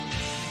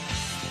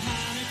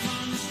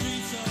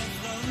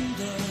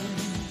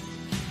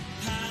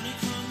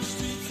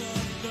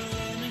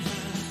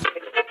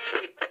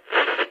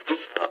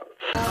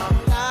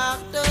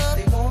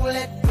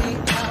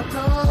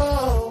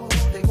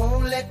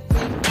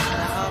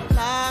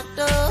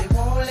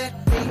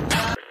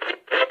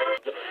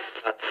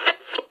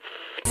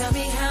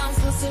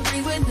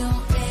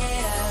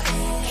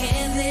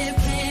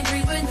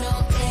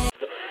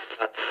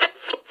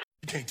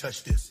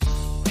touch this.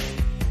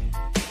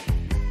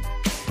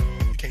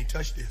 You can't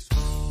touch this.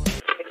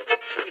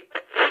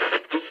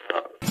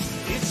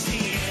 It's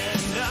the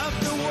end of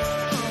the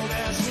world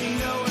as we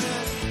know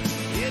it.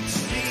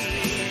 It's the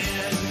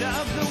end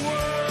of the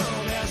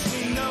world as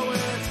we know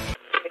it.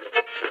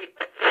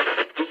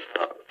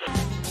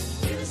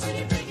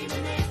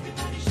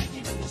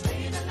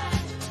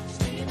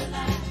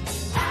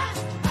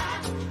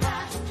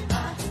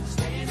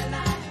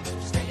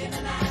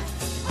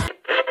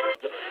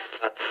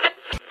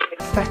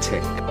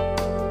 Pathetic.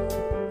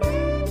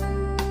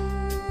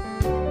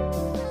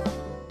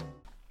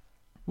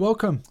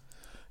 Welcome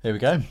Here we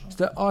go. to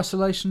the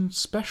Isolation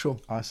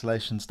Special.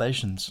 Isolation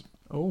stations.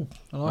 Oh,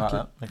 I like it.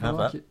 That. You can I have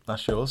like that. it.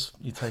 That's yours.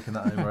 You've taken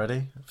that home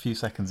already. A few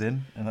seconds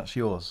in, and that's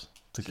yours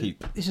to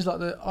keep. This is like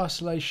the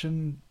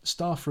isolation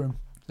staff room.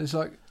 It's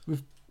like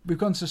we've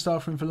gone to the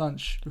staff room for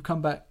lunch. We've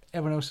come back.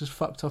 Everyone else has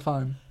fucked off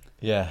home.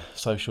 Yeah,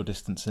 social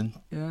distancing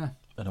Yeah.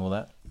 and all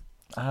that.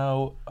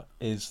 How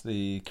is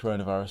the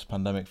coronavirus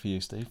pandemic for you,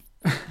 Steve?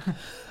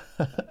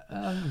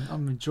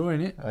 I'm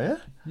enjoying it. Oh yeah,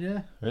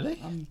 Yeah. really?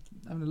 I'm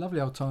having a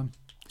lovely old time.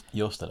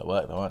 You're still at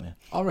work though, aren't you?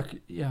 I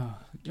reckon. Yeah.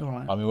 You're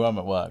right. I mean, well, I'm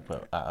at work,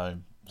 but at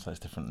home, so it's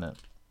different, isn't it?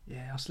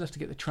 Yeah. I still have to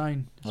get the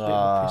train. It's a bit of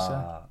a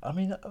pisser. I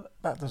mean,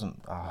 that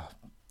doesn't.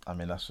 I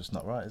mean, that's just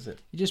not right, is it?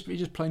 You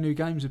just play new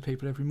games with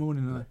people every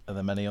morning though. Are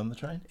there many on the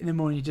train? In the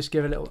morning, you just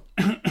give a little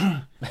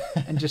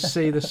and just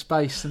see the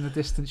space and the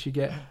distance you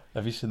get.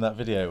 Have you seen that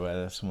video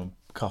where someone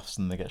coughs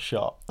and they get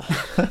shot?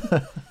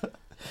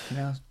 You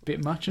know, it's a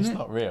bit much, It's isn't it?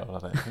 not real, I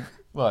don't think.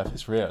 Well, if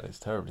it's real, it's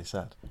terribly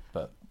sad.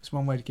 But It's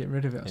one way to get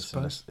rid of it, I it's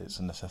suppose. it's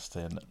a necessity,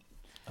 isn't it?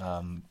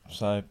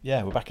 So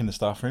yeah, we're back in the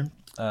staff room.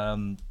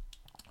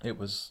 It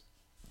was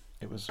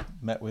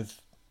met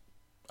with,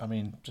 I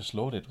mean, just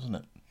lauded, wasn't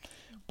it?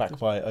 Backed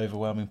by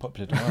overwhelming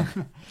popular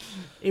demand.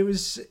 It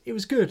was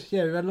good.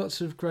 Yeah, we had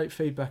lots of great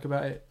feedback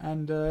about it,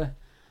 and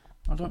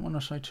I don't want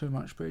to say too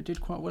much, but it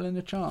did quite well in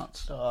the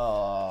charts.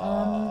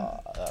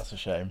 That's a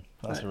shame.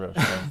 That's a real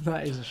shame.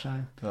 That is a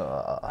shame.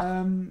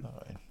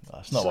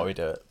 That's not why we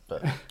do it,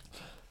 but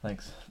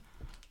thanks.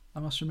 I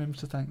must remember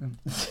to thank them.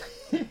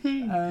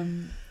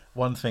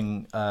 One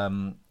thing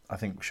I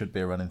think should be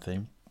a running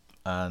theme,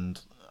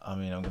 and I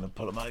mean, I'm going to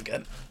pull them out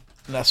again.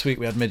 Last week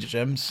we had midget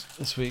gems.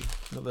 This week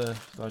we've got the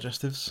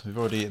digestives. We've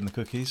already eaten the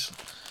cookies,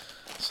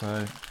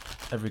 so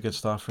every good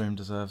staff room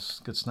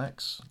deserves good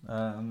snacks.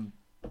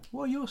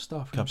 What are your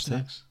staff room Cups of tea.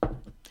 snacks?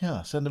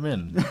 Yeah, send them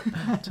in.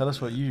 Tell us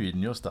what you eat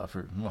in your staff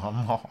room.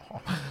 Are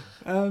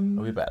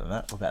we better than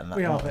that? We're better than that.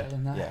 We are aren't better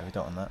than that. Yeah, we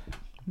don't want that.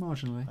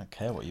 Marginally. I don't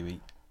care what you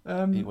eat.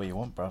 Um, Eat what you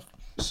want, bruv.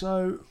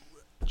 So,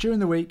 during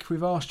the week,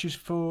 we've asked you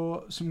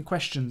for some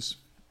questions.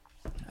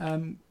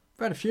 We've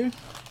had a few.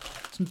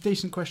 Some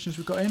decent questions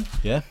we've got in.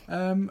 Yeah.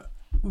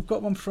 We've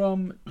got one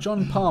from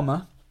John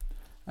Palmer,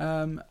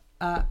 at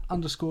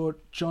 _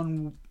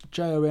 John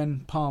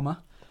JON Palmer.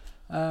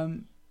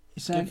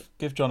 He's saying,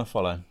 Give John a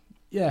follow.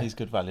 yeah, He's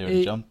good value, isn't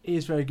he, John? He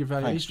is very good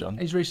value. Thanks, John.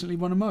 He's recently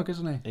won a mug,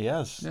 hasn't he? He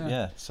has. Yeah.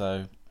 Yeah.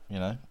 So You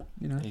know.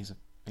 he's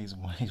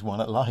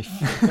won at life.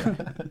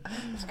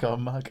 He's got a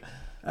mug.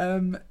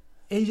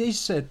 He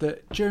said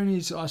that during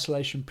his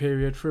isolation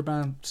period, for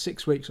about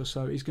 6 weeks or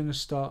so, he's going to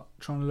start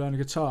trying to learn a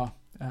guitar.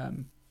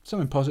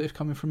 Something positive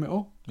coming from it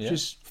all, which Yeah.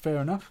 is fair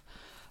enough.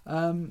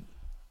 And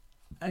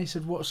he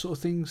said, what sort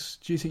of things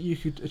do you think you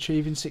could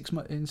achieve in 6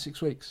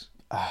 weeks?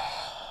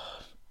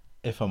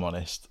 If I'm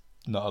honest,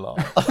 not a lot.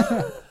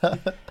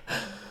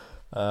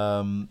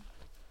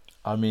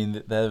 I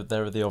mean, there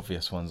are the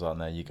obvious ones, aren't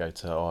there? You go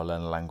to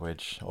learn a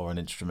language or an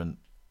instrument,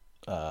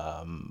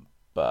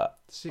 but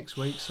 6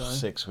 weeks, so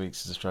 6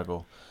 weeks is a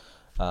struggle.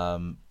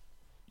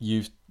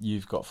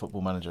 You've got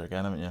Football Manager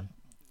again, haven't you?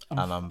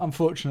 And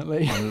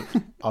unfortunately.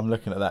 I'm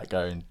looking at that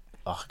going,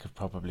 I could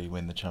probably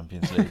win the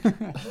Champions League.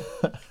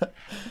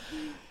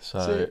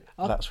 So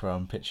that's where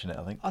I'm pitching it,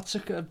 I think. I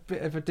took a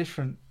bit of a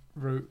different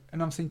route,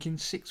 and I'm thinking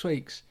 6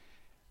 weeks.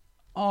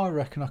 I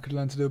reckon I could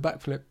learn to do a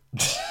backflip.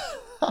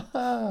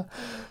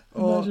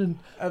 Imagine.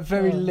 Or at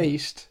very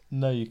least,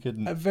 No, you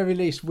couldn't.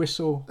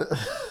 whistle,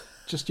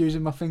 just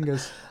using my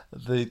fingers.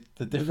 The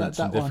difference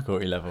in that one.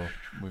 difficulty level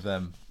with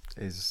them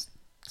is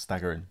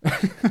staggering.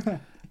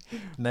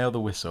 Nail the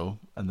whistle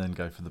and then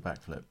go for the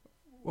backflip.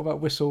 What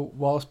about whistle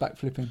whilst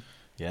backflipping?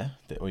 Yeah.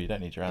 Well, you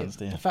don't need your hands,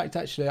 do you? In fact,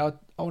 actually, I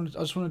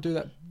just want to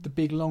do the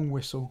big long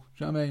whistle.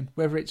 Do you know what I mean?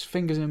 Whether it's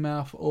fingers in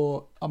mouth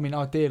or, I mean,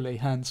 ideally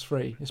hands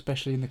free,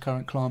 especially in the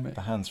current climate.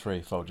 The hands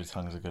free, fold your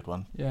tongue is a good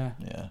one. Yeah.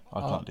 Yeah,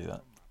 I can't do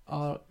that.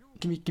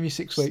 Give me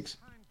 6 weeks.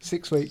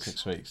 6 weeks.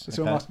 6 weeks. That's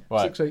Okay. all I'm asking.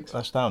 Right, 6 weeks.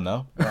 that's down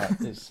now. Right,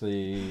 it's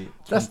the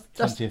That's-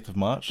 20th of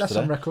March. That's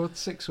today. on record.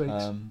 6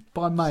 weeks.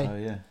 By So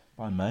May. yeah,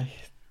 by May,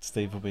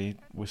 Steve will be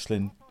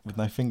whistling with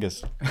no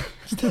fingers.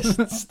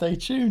 Stay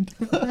tuned.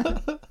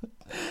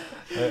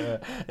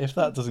 If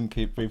that doesn't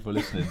keep people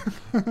listening,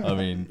 I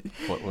mean,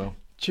 what will?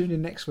 Tune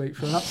in next week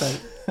for an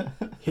update.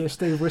 Hear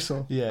Steve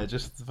whistle. Yeah,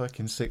 just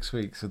fucking 6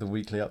 weeks with a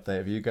weekly update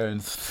of you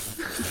going.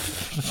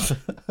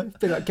 A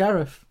bit like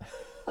Gareth.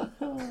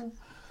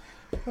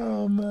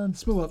 Oh man.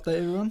 Small update,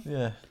 everyone.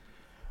 Yeah.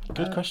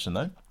 Good question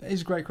though. It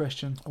is a great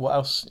question. What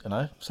else?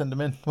 Send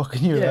them in. What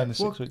can you learn in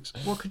 6 weeks?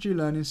 What could you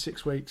learn in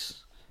 6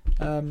 weeks?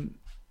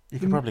 You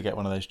could probably get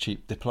one of those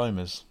cheap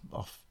diplomas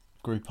off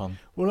Groupon.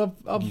 Well,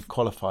 You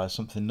qualify as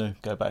something new.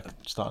 Go back,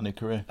 start a new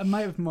career. a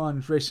mate of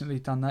mine's recently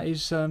done that.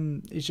 He's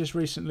just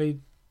recently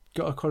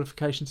got a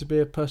qualification to be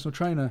a personal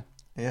trainer.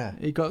 Yeah.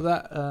 He got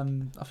that.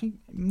 I think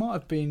it might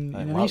have been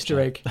in an Woucher. Easter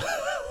egg.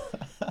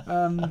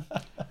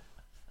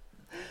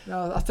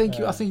 No, I think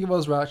it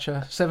was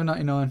voucher,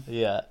 $7.99,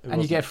 Yeah.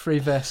 and you get a free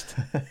vest.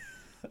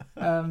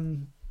 But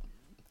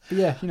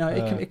yeah,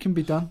 it can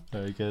be done.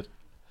 Very good.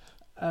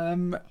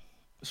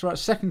 So right,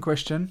 second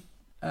question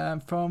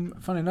from,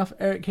 funny enough,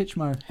 Eric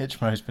Hitchmo.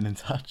 Hitchmo's been in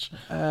touch.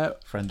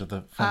 Friend of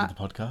the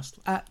podcast.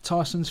 At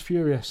Tyson's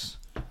Furious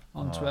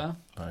on Twitter.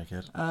 Very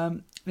good.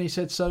 And he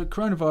said, so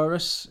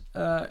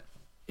coronavirus,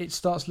 it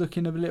starts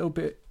looking a little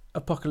bit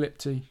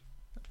apocalyptic.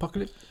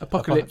 Apocalypse.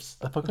 Apocalypse.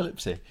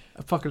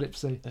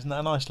 Apocalypse. Isn't that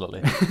a nice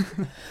lolly?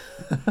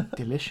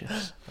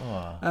 Delicious.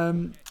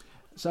 Oh.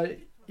 So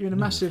you're in a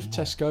massive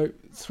Tesco,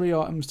 3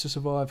 items to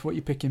survive. What are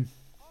you picking?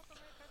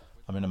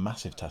 I'm in a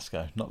massive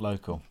Tesco, not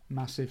local.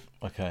 Massive.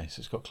 Okay, so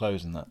it's got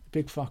clothes in that.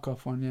 Big fuck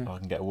off one, yeah. I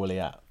can get a woolly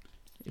hat.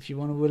 If you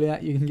want a woolly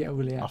hat, you can get a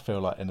woolly I hat. feel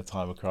like in a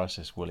time of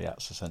crisis, woolly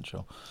hat's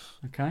essential.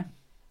 Okay.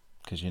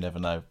 Because you never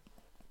know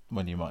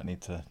when you might need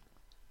to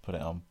put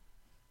it on.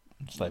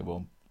 Stay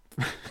warm.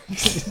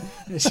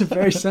 It's a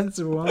very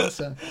sensible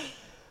answer.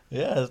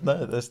 Yeah,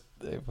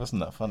 it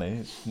wasn't that funny.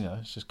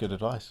 It's just good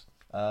advice.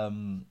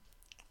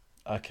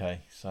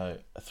 Okay, so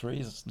 3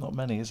 is not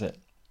many, is it?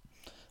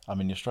 I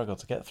mean, you struggle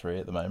to get 3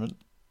 at the moment.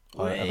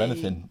 I don't have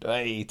anything.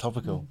 Hey,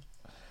 topical.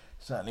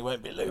 Certainly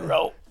won't be loo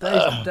roll.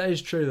 That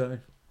is true though.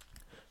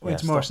 Went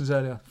to stop. Morrison's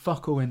earlier.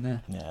 Fuck all in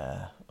there.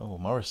 Yeah. Oh,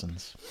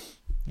 Morrison's.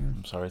 Yeah.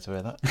 I'm sorry to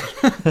hear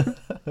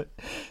that.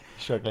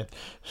 Struggling.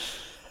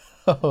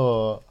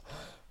 Oh,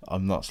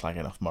 I'm not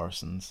slagging off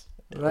Morrison's.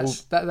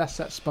 That's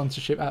that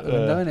sponsorship out the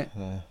window, isn't it?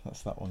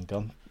 That's that one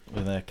gone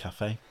with their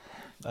cafe.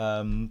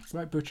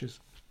 Right, butchers.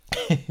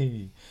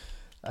 You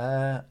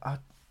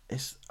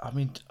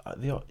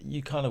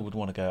kind of would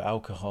want to go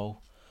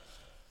alcohol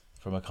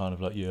from a kind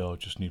of like, I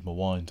just need my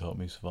wine to help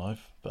me survive,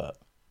 but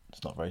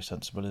it's not very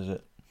sensible, is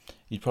it?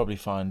 You'd probably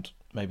find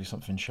maybe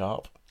something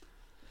sharp.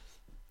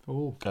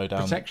 Oh, Go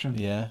down protection.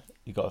 Yeah,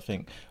 you got to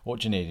think, what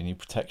do you need? You need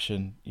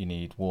protection, you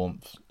need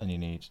warmth, and you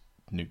need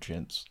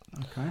nutrients.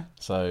 Okay.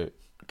 So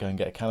go and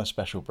get a can of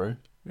Special Brew,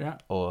 Yeah.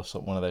 or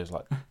one of those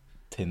like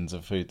tins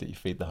of food that you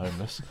feed the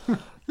homeless.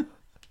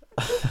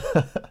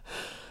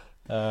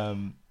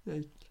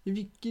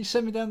 If you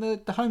send me down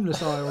the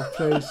homeless aisle,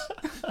 please.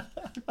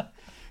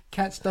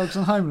 Cats, dogs,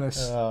 and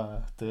homeless.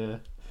 Oh dear,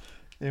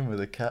 in with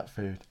the cat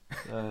food.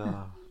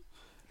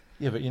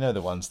 Yeah, but you know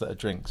the ones that are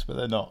drinks, but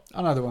they're not.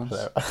 I know the ones.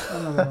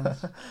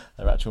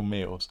 They're actual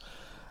meals.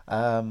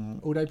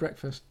 All day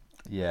breakfast.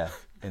 Yeah,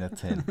 in a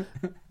tin.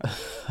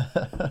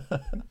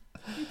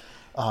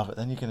 But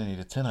then you're going to need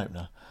a tin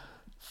opener.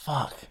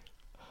 Fuck.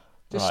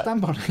 Just Right.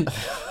 stand on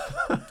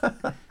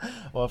it.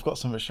 Well, I've got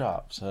some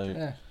sharp,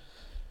 so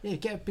Yeah,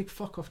 get a big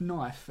fuck off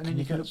knife, and can then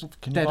you you can get?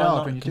 look Can you dead buy,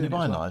 hard when you're can you doing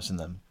buy it. as well. knives in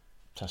them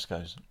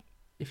Tesco's?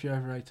 If you're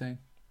over 18.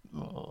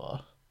 Oh,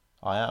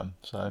 I am.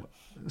 So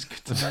That's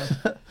good to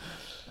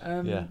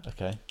know. yeah,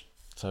 okay.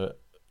 So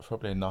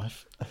probably a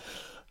knife. Okay.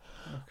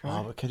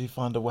 Oh, but could you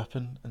find a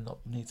weapon and not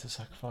need to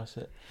sacrifice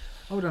it?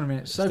 Hold on a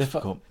minute. It's So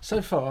difficult.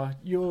 far,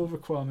 your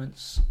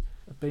requirements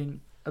have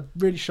been a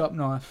really sharp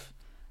knife,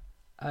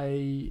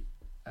 a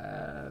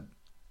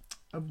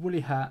woolly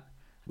hat,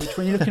 which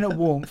when you're looking at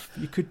warmth,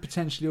 you could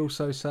potentially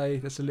also say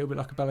that's a little bit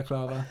like a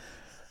balaclava.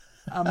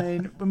 I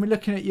mean, when we're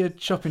looking at your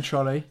shopping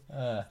trolley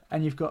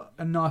and you've got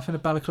a knife and a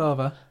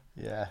balaclava,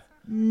 Yeah.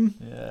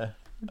 Yeah.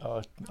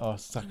 I'll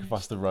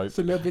sacrifice the rope. it's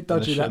a little bit and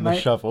dodgy, the, that and the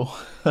mate. shovel.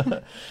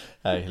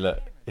 Hey, look,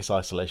 it's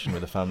isolation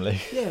with the family.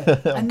 Yeah.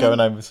 I'm And going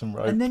then- home with some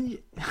rope. And then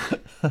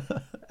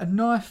a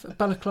knife, a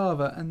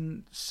balaclava,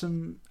 and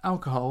some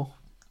alcohol,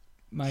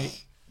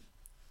 mate.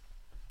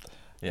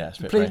 Yeah, it's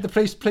a bit The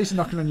police are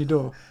knocking on your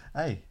door.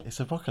 Hey, it's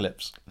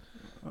apocalypse.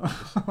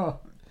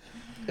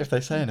 If they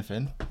say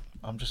anything,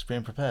 I'm just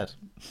being prepared.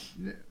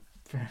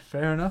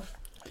 Fair enough.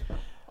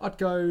 I'd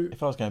go.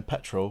 If I was going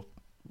petrol,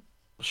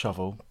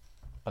 shovel,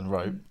 and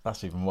rope,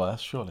 that's even worse,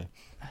 surely.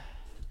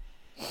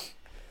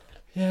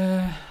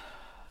 Yeah.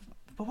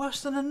 But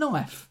worse than a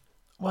knife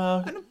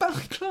Well, and a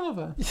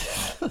balaclava.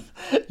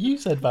 you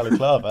said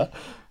balaclava.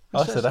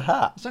 I said a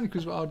hat. It's only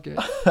because what I'd get.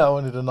 I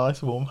wanted a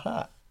nice warm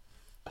hat.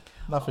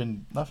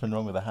 Nothing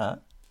wrong with a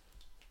hat.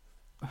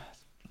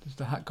 Has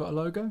the hat got a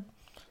logo?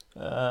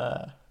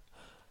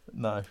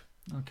 No,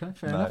 Okay,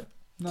 fair no,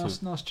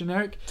 enough. Nice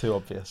generic. too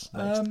obvious.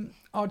 Next.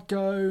 I'd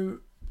go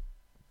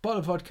bottle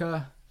of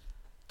vodka,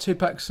 2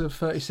 packs of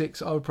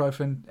 36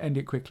 ibuprofen, end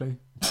it quickly.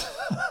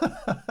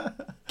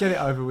 Get it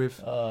over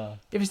with.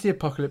 If it's the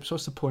apocalypse,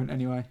 what's the point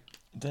anyway?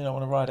 Do you not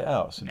want to ride it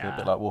out? So it'd be a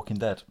bit Nah. like Walking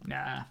Dead.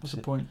 Nah, what's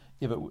the point?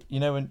 Yeah, but you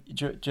know when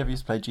do you ever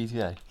used to play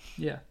GTA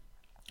Yeah.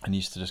 and you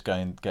used to just go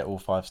and get all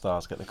 5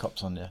 stars, get the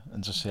cops on you,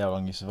 and just see how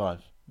long you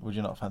survive? Would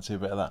you not fancy a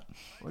bit of that?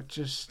 Or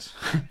just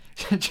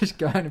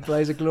go out in a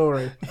blaze of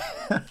glory?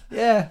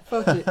 Yeah,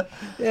 fuck it.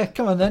 Yeah,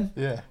 come on then.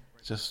 Yeah.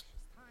 Just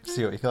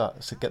see what you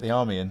got. So get the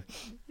army in,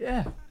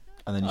 Yeah.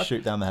 and then you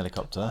shoot down the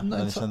helicopter, and not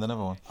then you enti- send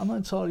another one. I'm not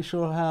entirely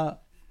sure how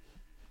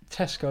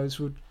Tesco's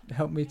would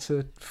help me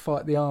to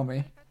fight the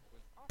army,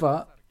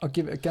 but I'll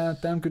give it a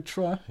damn good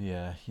try.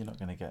 Yeah, you're not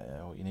going to get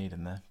what you need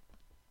in there.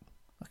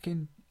 I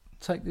can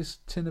take this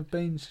tin of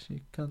beans,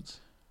 you cunts.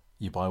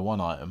 You buy one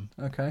item,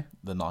 Okay.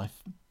 the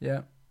knife,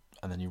 Yeah.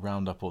 and then you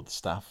round up all the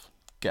staff,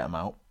 get them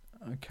out.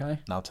 Okay.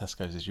 Now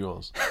Tesco's is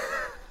yours.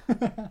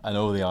 And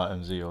all the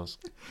items are yours.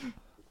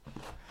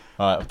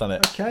 Alright, I've done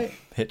it. Okay.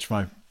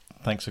 Hitchmo,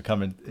 thanks for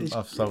coming. He's-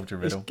 I've solved your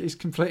riddle. He's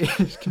completed.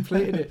 He's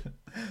completed it.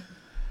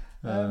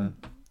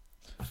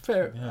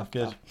 Fair. Yeah,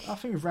 good. I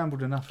think we've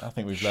rambled enough. I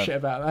think we've shit learnt,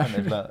 about I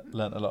think that. we've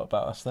learnt a lot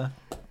about us there.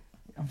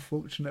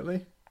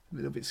 Unfortunately, a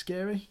little bit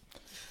scary.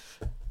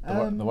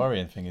 The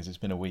worrying thing is it's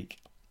been a week,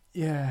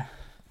 Yeah,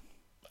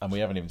 and we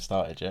haven't even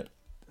started yet.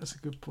 that's a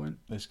good point.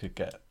 This could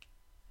get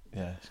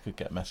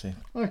messy.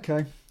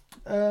 Okay.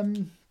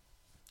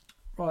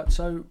 Right.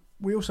 So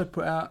we also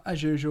put out,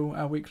 as usual,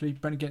 our weekly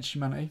Brent Against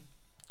Humanity,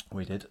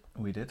 We did.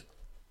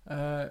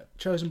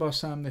 chosen by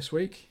Sam this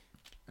week,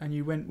 and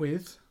you went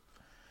with.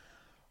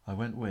 I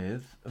went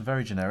with a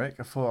very generic.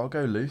 I thought I'll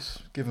go loose,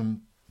 give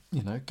them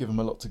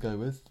a lot to go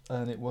with,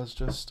 and it was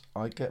just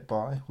I get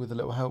by with a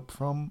little help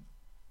from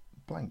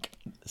blank.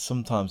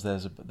 Sometimes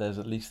there's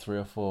at least 3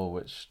 or 4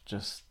 which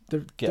just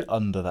get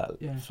under that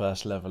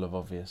first level of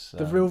obvious.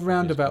 The real obvious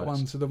roundabout words.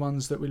 ones are the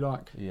ones that we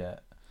like. Yeah.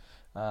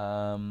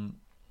 I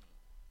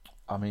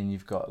mean,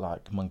 you've got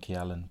like Monkey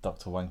Allen,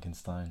 Dr.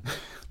 Wankenstein,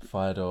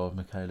 Fyodor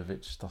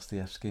Mikhailovich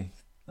Dostoevsky.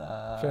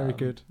 Very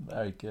good.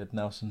 Very good.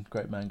 Nelson,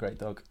 great man, great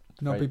dog.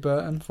 Nobby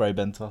Burton. Frey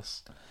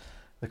Bentos,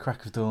 The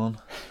Crack of Dawn.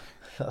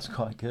 That's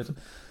quite good.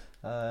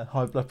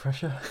 High blood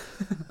pressure.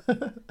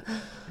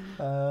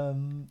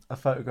 A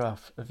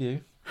photograph of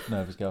you.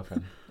 No, of his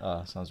girlfriend.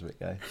 Sounds a bit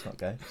gay. It's not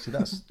gay. See,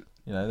 that's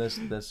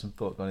there's some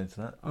thought gone into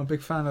that. I'm a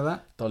big fan of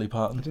that. Dolly I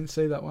Parton. didn't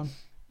see that one.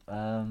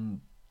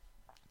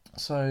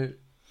 So,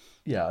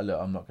 yeah. Look,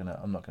 I'm not gonna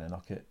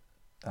knock it.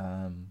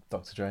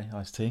 Dr. Dre,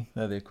 Ice-T.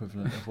 They're the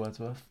equivalent of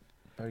Wordsworth.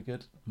 Very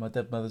good. My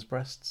Dead Mother's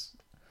Breasts.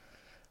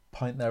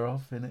 Pint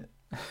thereof in it.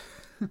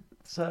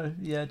 So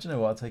yeah, do you know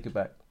what? I'll take it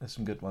back. There's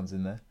some good ones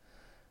in there.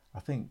 I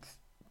think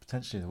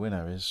potentially the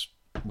winner is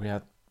we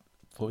had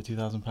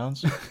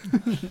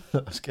 £42,000.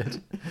 That's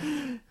good.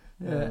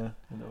 Yeah.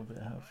 A little bit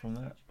of help from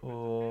that.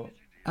 Or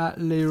At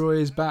Leroy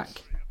is back.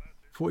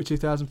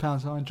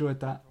 £42,000. I enjoyed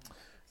that.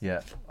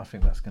 yeah, I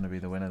think that's going to be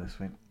the winner this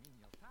week.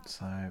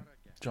 So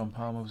John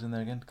Palmer was in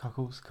there again.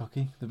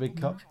 Cocky, the big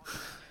cock.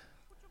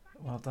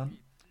 Well done.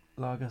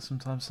 Lager,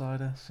 sometimes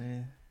cider.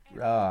 See.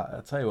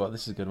 I'll tell you what,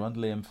 this is a good one.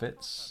 Liam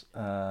Fitz,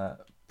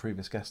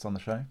 previous guest on the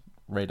show.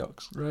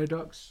 Radox.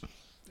 Radox.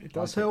 It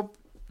does Like it. help.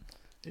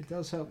 It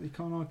does help. You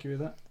can't argue with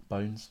that.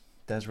 Bones.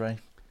 Desiree.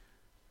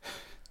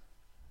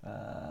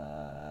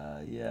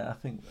 Yeah, I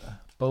think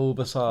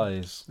Bulba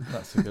Size.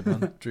 That's a good one.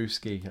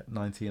 Drewski,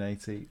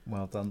 1980.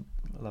 Well done.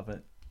 Love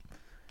it.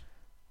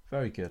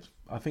 Very good.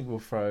 I think we'll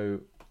throw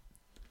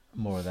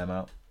more of them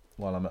out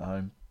while I'm at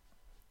home.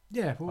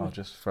 Yeah. Well, I'll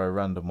just throw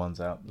random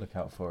ones out. Look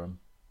out for them,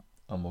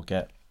 and we'll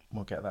get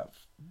that.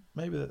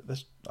 Maybe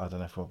this. I don't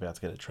know if we'll be able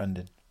to get it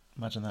trending.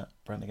 Imagine that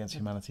Brent Against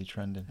Humanity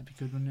trending that'd be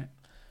good, wouldn't it?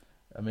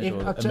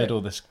 amid all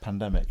this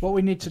pandemic. What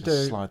we need to Just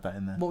do. slide that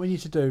in there. What we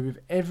need to do with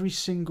every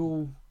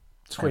single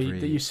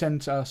tweet that you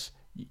send to us,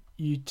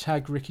 you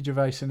tag Ricky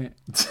Gervais in it.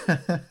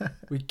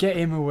 We get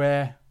him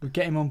aware. We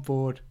get him on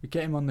board. We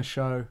get him on the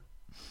show.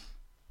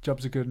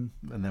 Job's a good one.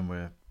 And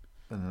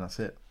then that's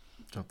it.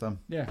 Job done.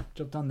 Yeah,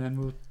 job done.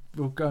 Then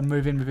we'll go and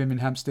move in with him in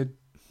Hampstead.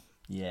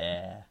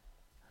 Yeah.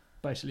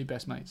 Basically,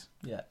 best mates.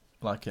 Yeah.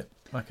 Like it.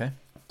 Okay.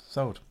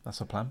 Sold.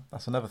 That's a plan.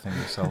 That's another thing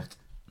we've solved.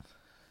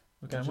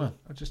 We're going well.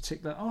 I'll just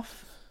tick that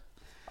off.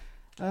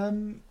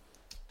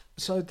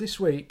 So this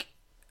week,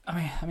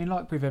 I mean,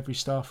 like with every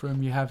staff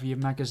room, you have your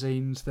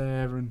magazines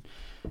there, and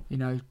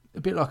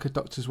a bit like a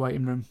doctor's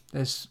waiting room.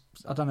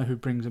 I don't know who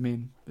brings them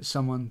in, but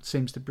someone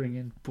seems to bring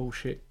in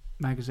bullshit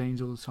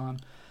magazines all the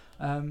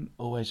time.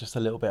 Always just a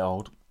little bit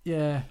old.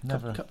 Yeah,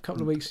 Never.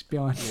 Couple of weeks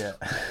behind. Yeah.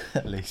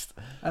 At least.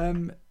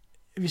 Have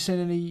you seen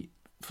any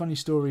funny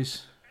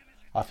stories?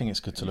 I think it's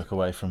good to look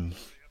away from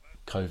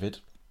COVID,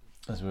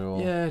 as we're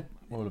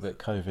all a bit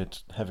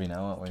COVID heavy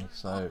now, aren't we?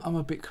 So I'm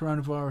a bit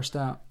coronavirused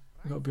out.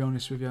 I've got to be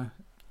honest with you.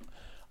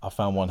 I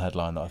found one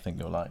headline that I think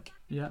you'll like.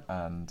 Yeah.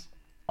 And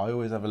I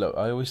always have a look.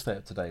 I always stay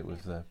up to date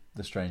with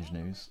the strange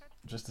news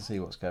just to see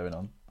what's going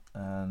on.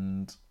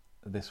 And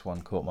this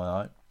one caught my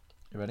eye.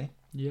 You ready?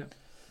 Yeah.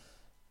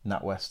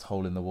 NatWest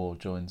Hole in the Wall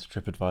joins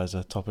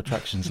TripAdvisor top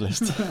attractions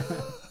list.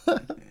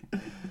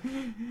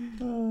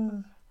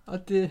 I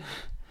did.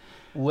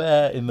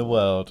 Where in the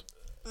world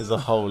is a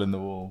hole in the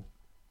wall?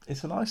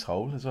 It's a nice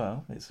hole as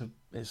well.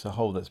 It's a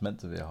hole that's meant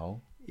to be a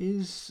hole.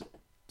 Is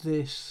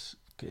this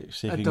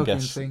See a if you can dogging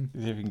guess. thing?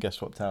 See if you can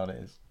guess what town it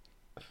is.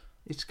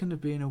 It's going to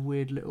be in a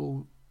weird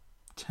little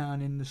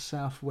town in the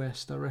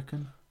southwest, I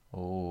reckon.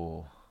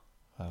 Oh,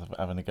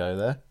 having a go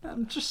there.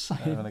 I'm just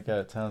Having saying. a go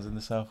at towns in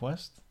the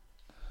southwest.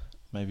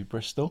 Maybe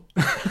Bristol.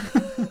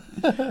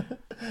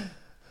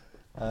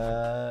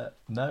 No,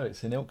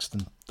 it's in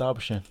Ilkeston,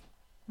 Derbyshire.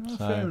 Oh,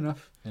 So- fair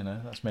enough. You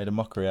know, that's made a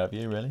mockery out of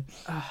you, really.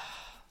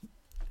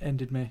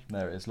 Ended me.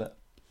 There it is, look.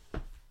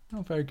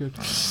 Not very good.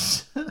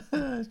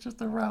 It's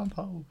just a round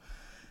hole.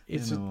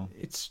 It's You know.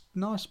 it's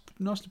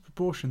nicely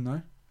proportioned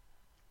though.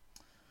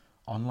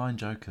 Online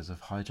jokers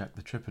have hijacked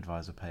the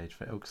TripAdvisor page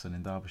for Ilkeston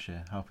in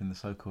Derbyshire, helping the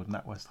so-called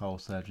NatWest Hole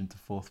surge into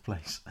 4th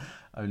place,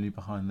 only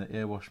behind the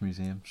Earwash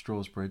Museum,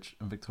 Straws Bridge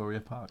and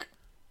Victoria Park.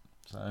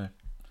 So,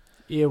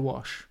 Ear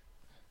wash.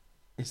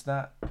 is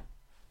that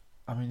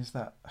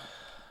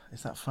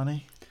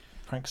funny?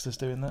 Pranksters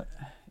doing that?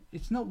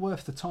 It's not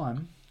worth the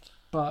time,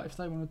 but if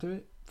they want to do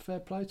it, fair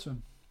play to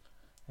them.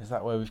 Is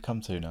that where we've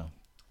come to now?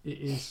 It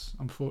is,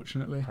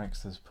 unfortunately.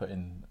 Pranksters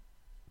putting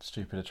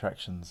stupid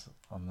attractions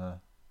on the.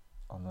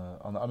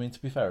 I mean, to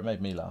be fair, it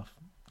made me laugh,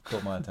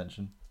 caught my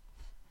attention.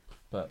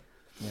 But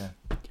yeah,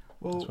 that's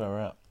Well, where we're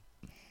at.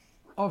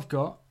 I've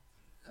got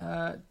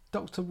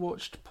Doctor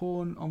watched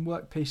porn on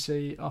work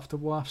PC after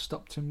wife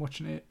stopped him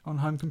watching it on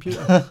home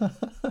computer.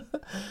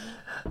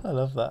 I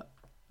love that.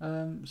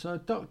 So a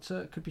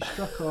doctor could be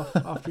struck off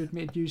after he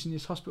admitted using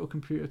his hospital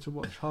computer to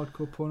watch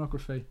hardcore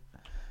pornography.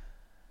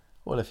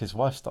 Well, if his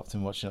wife stopped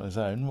him watching it on his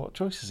own, what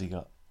choice has he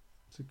got?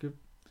 It's a good.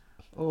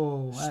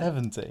 Oh,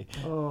 70.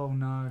 oh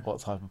no! What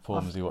type of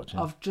porn was he watching?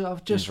 I've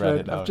just You've read read.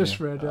 it now, I've just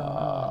haven't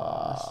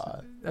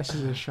read. you? This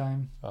is a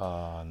shame.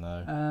 Oh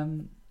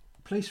no.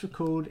 Police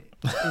recalled in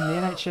the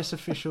NHS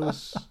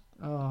officials.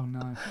 Oh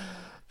no.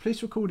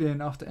 Police recalled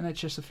in after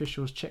NHS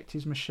officials checked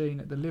his machine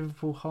at the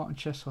Liverpool Heart and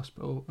Chest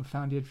Hospital and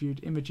found he had viewed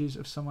images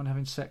of someone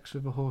having sex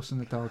with a horse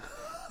and a dog.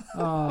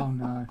 Oh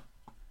no.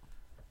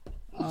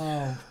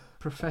 Oh,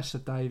 Professor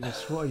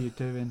Davis, what are you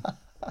doing?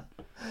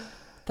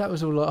 That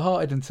was all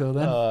light-hearted until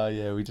then. Oh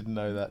yeah, we didn't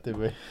know that, did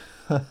we?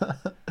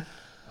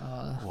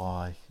 Oh,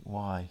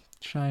 Why?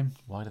 shame.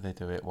 Why do they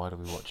do it? Why do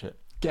we watch it?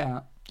 Get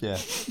out. Yeah.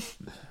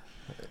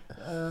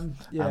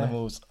 Yeah,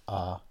 Animals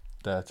are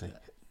dirty.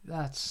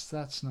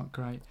 that's not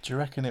great. Do you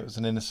reckon it was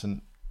an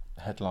innocent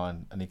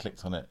headline and he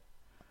clicked on it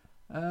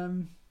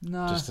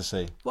No. just to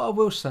see? What I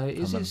will say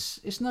is Come on.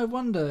 it's no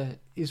wonder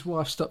his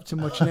wife stopped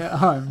him watching it at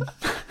home.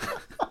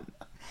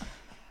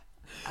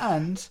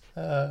 And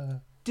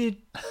did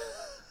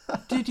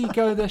he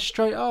go there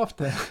straight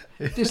after?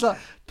 Just like,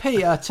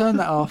 Peter, turn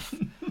that off.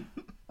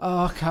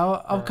 Oh, okay,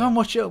 I'll go and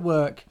watch it at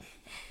work.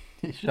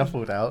 He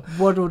shuffled out,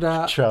 Waddled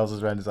out.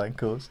 trousers around his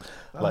ankles,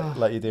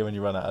 like you do when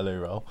you run out of loo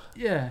roll.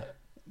 Yeah.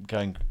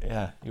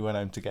 He went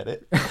home to get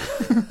it.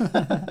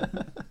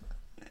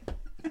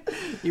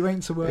 He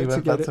went to work He to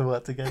went get back it. to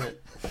work to get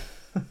it.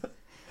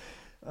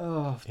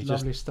 Oh, He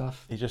lovely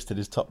stuff. He just did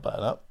his top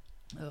button up,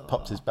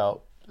 popped his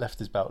belt, left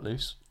his belt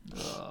loose.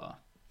 Oh,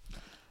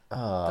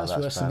 Oh, that's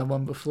worse than bad. the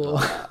one before.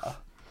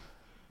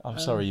 I'm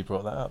sorry you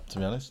brought that up, to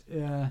be honest.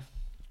 Yeah.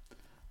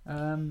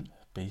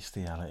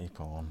 Bestiality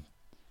porn.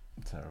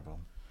 Terrible.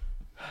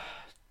 I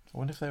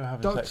wonder if they were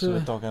having sex Doctor-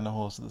 with a dog and a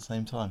horse at the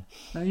same time.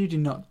 Now, you do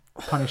not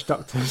punish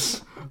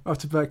doctors of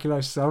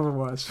tuberculosis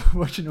otherwise for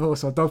watching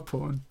horse or dog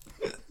porn.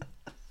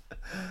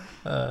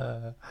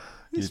 This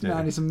You do.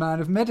 man is a man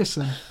of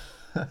medicine.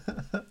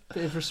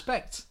 Bit of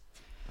respect.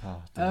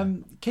 Oh, dear.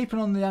 Keeping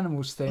on the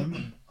animals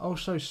theme,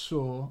 also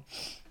saw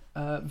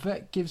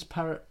vet gives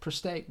parrot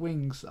prosthetic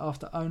wings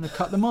after owner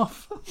cut them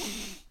off.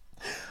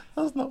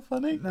 That's not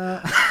funny.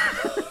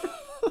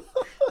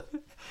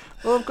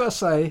 All I've got to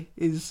say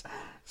is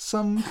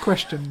some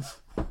questions.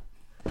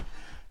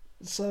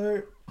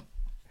 So,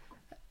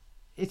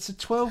 it's a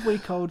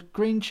 12-week-old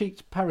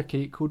green-cheeked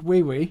parakeet called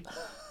Wee Wee.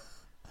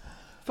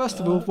 First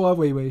of all, why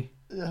Wee Wee?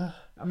 Yeah.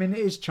 I mean, it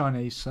is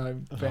Chinese, so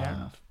fair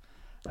enough.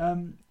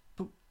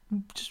 But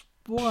just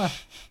why?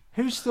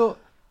 Who's thought,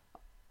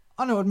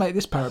 I know what would make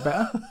this parrot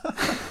better?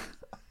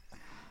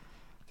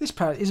 This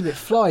parrot is a bit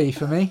flyy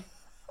for me.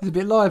 It's a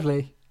bit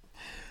lively.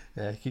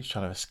 Yeah, he keeps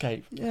trying to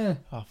escape. Yeah.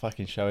 I'll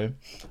fucking show him.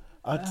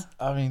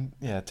 I mean,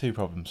 yeah, two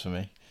problems for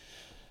me.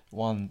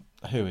 One,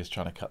 who is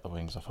trying to cut the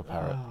wings off a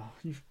parrot?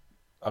 Oh,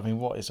 I mean,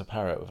 what is a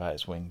parrot without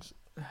its wings?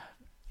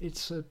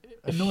 it's an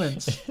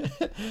annoyance.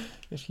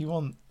 If you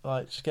want,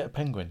 just get a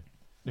penguin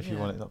if you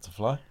Yeah. want it not to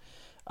fly.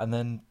 And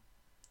then,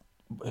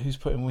 who's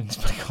putting wings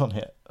back on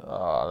it?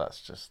 Oh,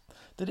 that's just...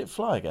 Did it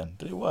fly again?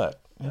 Did it work?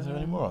 Is there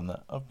any more on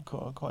that? I'm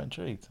quite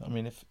intrigued. I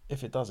mean,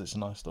 if it does, it's a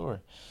nice story.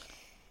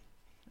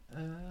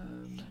 Do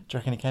you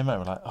reckon he came out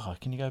and were like, oh,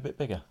 can you go a bit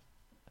bigger?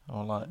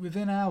 Or like,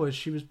 Within hours,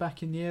 she was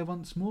back in the air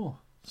once more.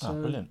 So oh,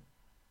 brilliant.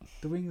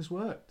 the wings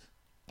worked.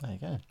 There you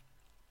go.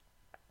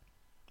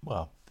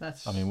 Well,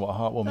 That's. I mean, what a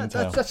heartwarming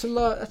tale. That's a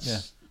lot.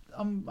 That's.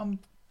 I'm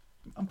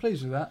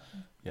pleased with that.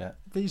 Yeah.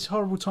 These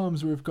horrible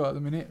times we've got at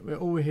the minute,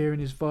 all we're hearing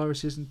is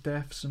viruses and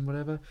deaths and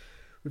whatever.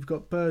 We've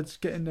got birds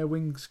getting their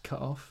wings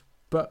cut off,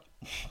 but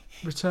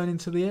returning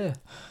to the air.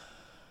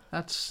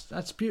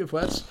 That's beautiful.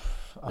 That's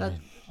like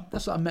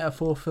a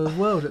metaphor for the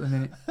world at the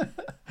minute.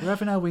 We're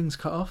having our wings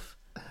cut off,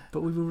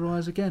 but we will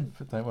rise again.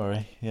 But don't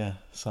worry. Yeah,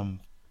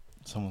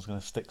 someone's going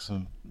to stick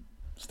some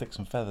Stick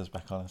some feathers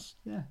back on us.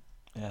 Yeah.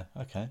 Yeah,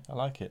 okay, I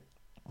like it.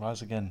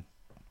 Rise again.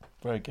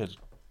 Very good.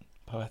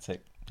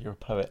 Poetic. You're a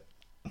poet.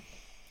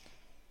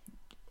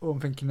 All I'm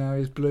thinking now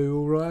is blue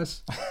all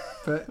rise,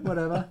 but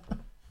whatever.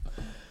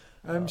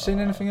 Seen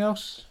anything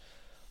else?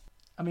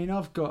 I mean,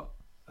 I've got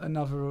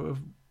another of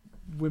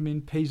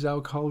women pees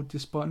alcohol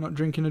despite not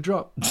drinking a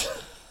drop.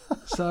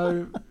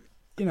 So,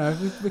 you know,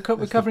 we're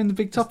covering the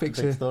big topics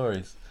big here.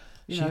 stories.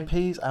 You She know,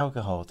 pees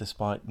alcohol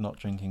despite not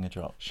drinking a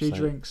drop. she So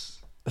drinks.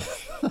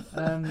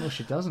 Well,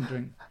 she doesn't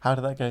drink. How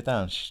did that go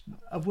down?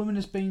 A woman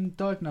has been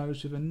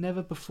diagnosed with a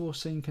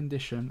never-before-seen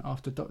condition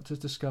after doctors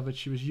discovered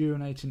she was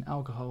urinating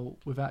alcohol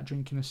without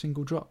drinking a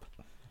single drop.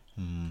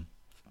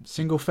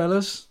 Single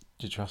fellas?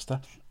 Did you trust her?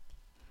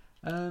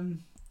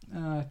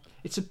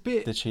 It's a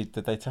bit.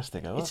 Did they test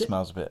it? Go, that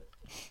smells a bit.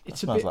 It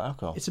smells like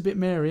alcohol. It's a bit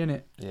Mary, isn't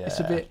it? Yeah. It's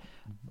a bit.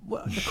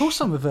 Well, of course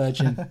I'm a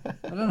virgin.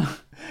 I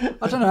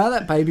don't know how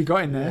that baby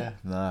got in there.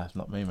 Yeah. Nah, it's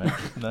not me, mate.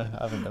 No,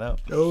 I haven't been out.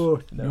 No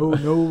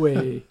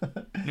way.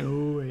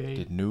 No way.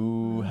 Did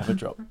no have a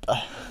drop.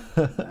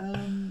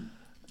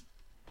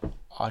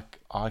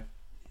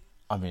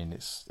 I mean,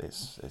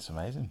 it's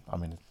amazing. I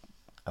mean,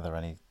 is there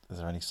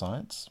any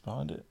science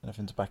behind it?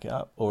 Anything to back it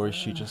up, or is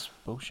she just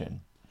bullshitting?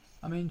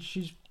 I mean,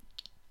 she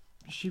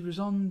was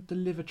on the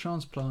liver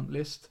transplant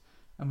list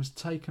and was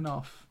taken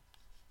off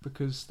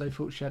because they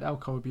thought she had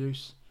alcohol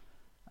abuse,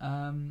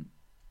 and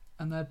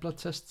their blood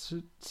tests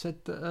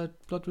said that her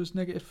blood was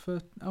negative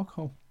for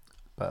alcohol.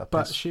 But a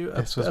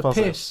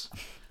piss.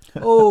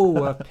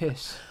 Oh, a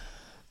piss.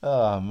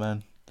 Oh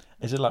man,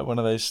 is it like one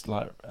of those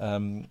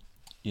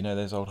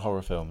those old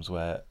horror films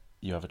where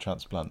you have a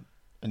transplant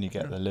and you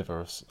get the liver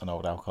of an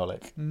old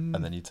alcoholic and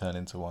then you turn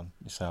into one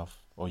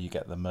yourself, or you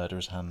get the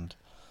murderer's hand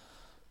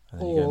and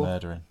then you go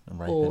murdering and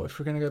raping. Or if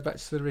we're going to go back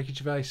to the Ricky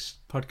Gervais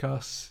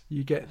podcast,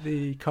 you get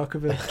the cock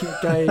of a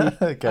gay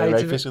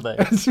rapist with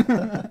AIDS.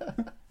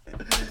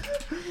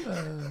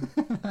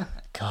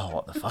 God,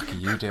 what the fuck are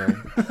you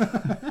doing?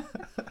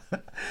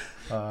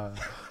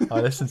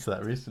 I listened to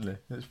that recently.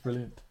 It's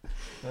brilliant.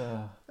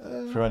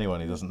 For anyone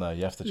who doesn't know,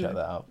 you have to check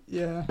that out.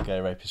 Yeah. Gay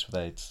rapist with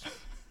AIDS.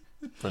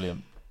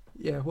 Brilliant.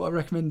 Yeah, what a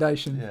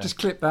recommendation. Yeah. Just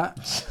clip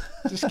that.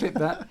 Just clip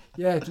that.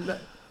 Yeah,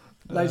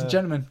 ladies and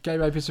gentlemen, gay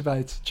rapist with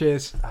AIDS.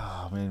 Cheers.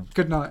 I mean,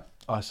 good night.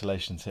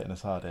 Isolation's hitting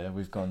us hard here.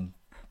 We've gone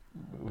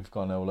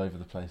all over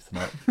the place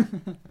tonight.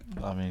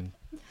 I mean,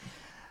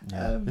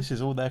 yeah, this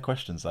is all their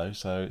questions though,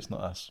 so it's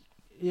not us.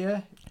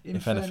 Yeah.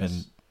 If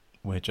anything,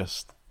 we're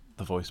just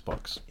the voice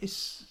box.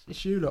 It's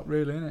you lot,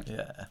 really, isn't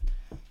it?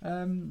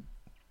 Yeah.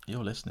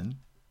 You're listening.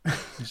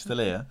 You're still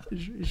here.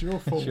 It's your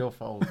fault. It's your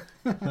fault.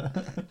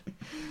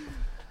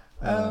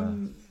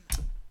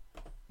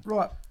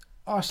 Right.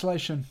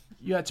 Isolation.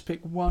 You had to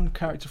pick one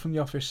character from The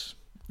Office.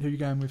 Who are you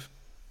going with?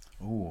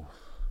 Ooh.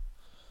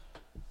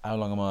 How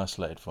long am I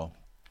isolated for?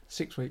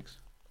 6 weeks.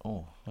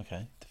 Oh,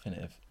 okay.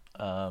 Definitive.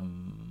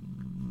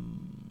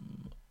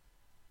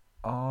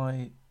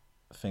 I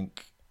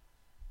think...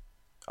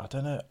 I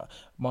don't know.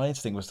 My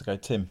instinct was to go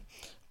Tim,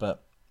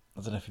 but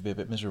I don't know if he'd be a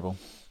bit miserable.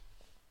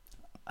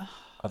 I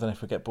don't know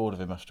if we'd get bored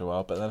of him after a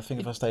while, but I think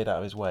if I stayed out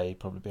of his way, he'd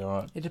probably be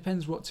alright. It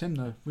depends what Tim,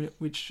 though.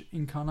 Which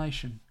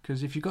incarnation.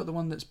 Because if you've got the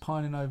one that's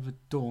pining over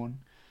Dawn,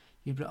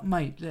 you'd be like,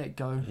 mate, let it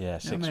go. Yeah,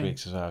 6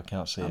 weeks as well. I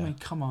can't see I mean,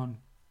 come on,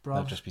 bruv.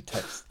 They'll just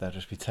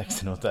be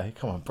texting all day.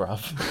 Come on,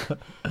 bruv.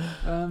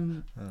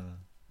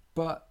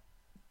 But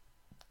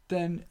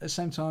then at the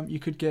same time, you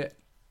could get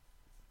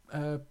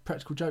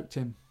Practical Joke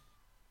Tim,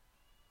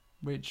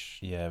 which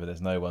but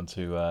there's no one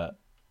to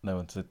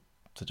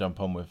jump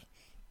on with.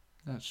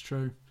 That's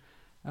true.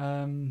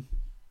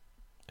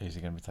 Who's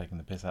he going to be taking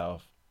the piss out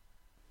of?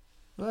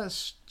 Well,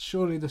 that's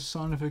surely the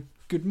sign of a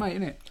good mate,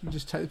 isn't it? You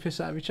just take the piss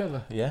out of each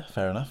other. Yeah,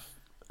 fair enough.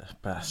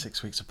 About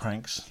 6 weeks of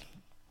pranks.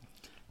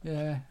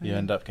 Yeah. You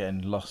end up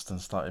getting lost and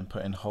starting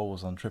putting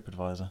holes on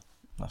TripAdvisor.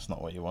 That's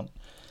not what you want.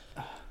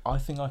 I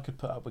think I could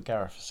put up with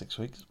Gareth for 6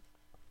 weeks.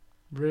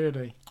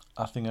 Really?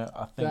 I think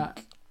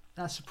that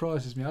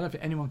surprises me. I don't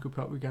think anyone could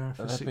put up with Gareth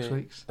for 6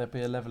 weeks. There'd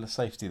be a level of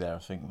safety there. I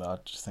think that I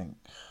just think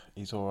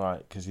he's all right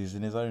because he's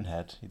in his own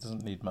head. He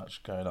doesn't need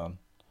much going on.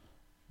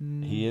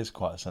 He is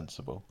quite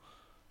sensible,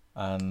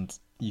 and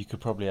you could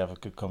probably have a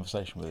good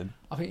conversation with him.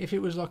 I think if it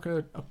was like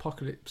a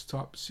apocalypse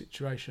type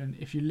situation,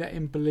 if you let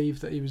him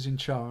believe that he was in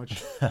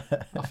charge,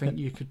 I think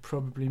you could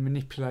probably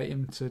manipulate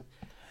him to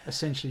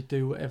essentially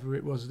do whatever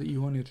it was that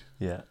you wanted.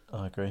 Yeah,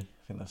 I agree.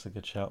 I think that's a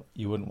good shout.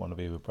 You wouldn't want to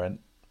be with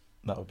Brent.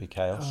 That would be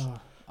chaos.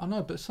 I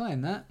know, but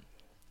saying that,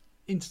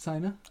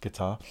 entertainer,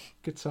 guitar,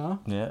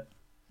 yeah,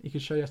 he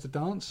could show you how to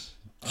dance.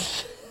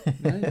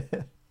 You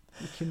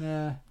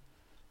can.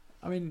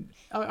 I mean,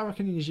 I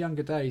reckon in his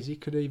younger days he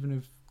could even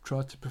have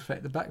tried to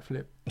perfect the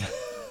backflip.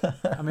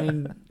 I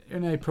mean,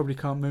 he probably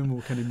can't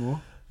moonwalk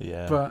anymore.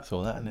 Yeah, but it's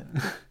all that, isn't it?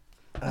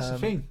 That's the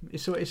thing.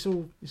 It's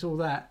all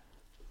that.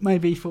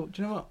 Maybe he thought,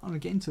 do you know what? I'm gonna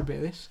get into a bit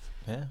of this.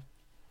 Yeah.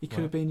 He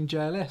could have been in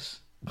JLS.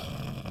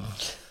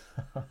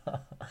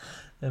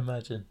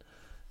 Imagine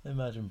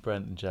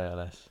Brent and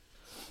JLS.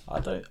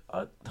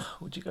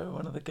 Would you go with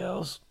one of the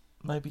girls?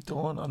 Maybe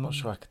Dawn. I'm not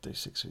sure I could do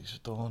 6 weeks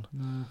with Dawn.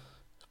 No.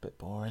 It's a bit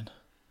boring.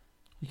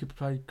 You could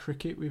play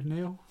cricket with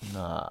Neil.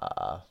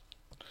 Nah.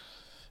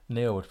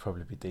 Neil would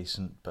probably be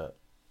decent, but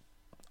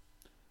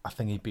I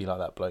think he'd be like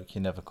that bloke.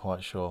 You're never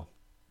quite sure.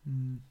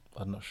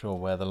 I'm not sure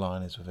where the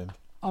line is with him.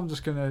 I'm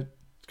just gonna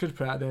put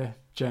it out there,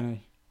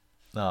 Jenny.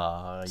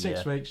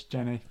 6 weeks,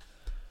 Jenny.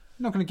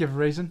 Not gonna give a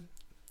reason.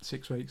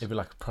 6 weeks. It'd be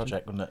like a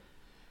project, wouldn't it?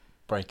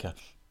 Breaker.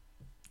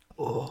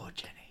 Oh,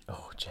 Jenny.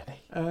 Oh,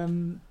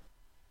 Jenny.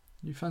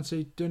 You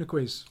fancy doing a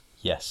quiz?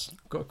 Yes.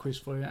 Got a quiz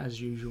for you as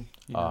usual.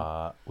 You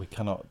know. We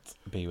cannot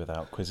be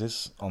without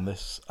quizzes on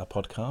this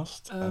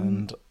podcast,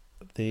 and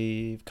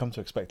they've come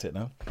to expect it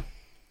now.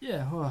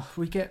 Yeah, well,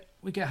 we get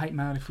hate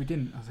mail if we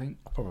didn't, I think.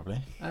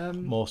 Probably.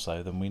 More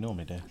so than we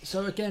normally do.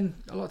 So again,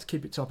 I like to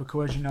keep it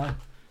topical, as you know.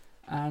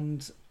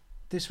 And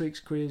this week's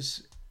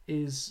quiz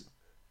is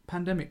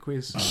pandemic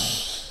quiz.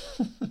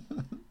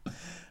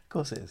 Of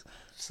course it is.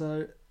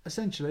 So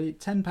essentially,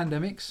 10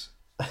 pandemics.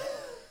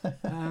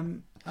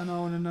 And I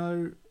want to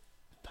know.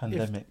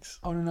 Pandemics.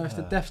 I want to know if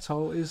the death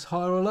toll is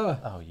higher or lower.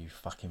 Oh, you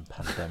fucking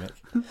pandemic.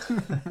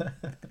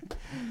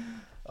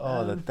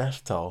 The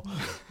death toll.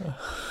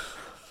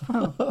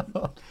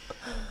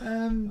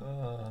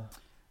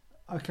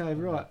 Okay,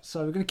 right. So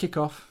we're going to kick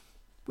off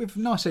with a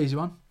nice easy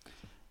one.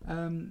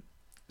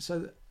 So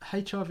the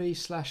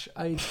HIV/AIDS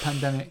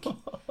pandemic,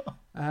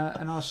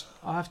 and I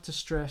have to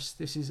stress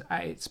this is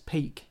at its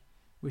peak,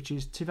 which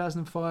is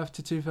 2005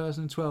 to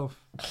 2012,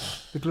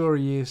 the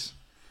glory years,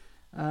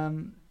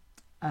 and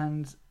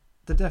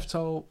the death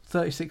toll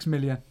 36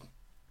 million.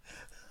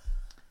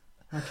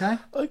 Okay.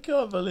 I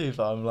can't believe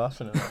that I'm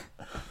laughing at that.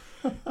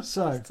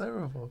 So It's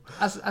terrible.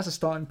 as a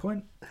starting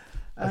point.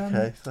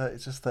 Okay,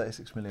 it's just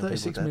 36 million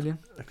 36 people dead. million.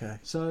 Okay.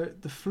 So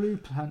the flu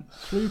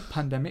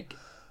pandemic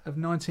of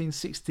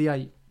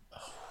 1968,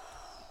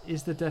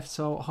 is the death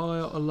toll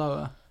higher or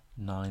lower?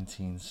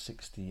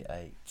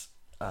 1968.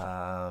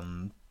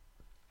 I'm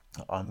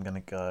going to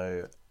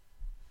go...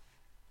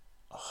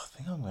 I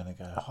think I'm going to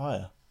go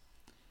higher.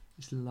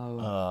 It's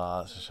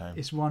lower. That's a shame.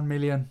 It's 1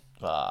 million.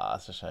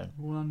 That's a shame.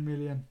 1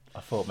 million. I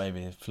thought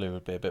maybe the flu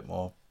would be a bit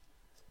more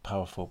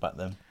powerful back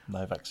then.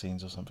 No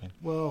vaccines or something.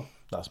 Well,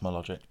 That's my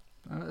logic.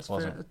 that's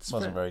Wasn't fair. That's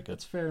wasn't fair. very good.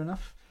 That's fair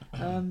enough.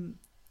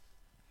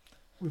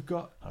 We've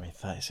got. I mean,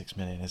 36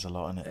 million is a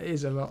lot, isn't It it?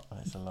 is a lot.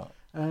 It's a lot.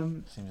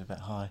 Seems a bit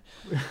high.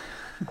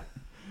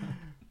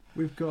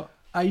 We've got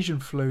Asian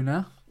flu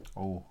now.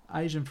 Oh,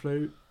 Asian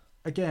flu,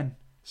 again,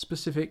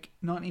 specific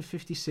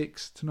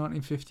 1956 to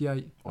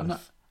 1958.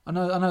 I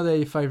know they're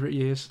your favourite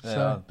years. they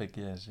So are big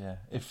years, yeah.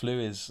 If flu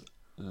is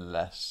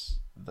less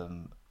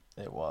than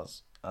it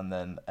was, and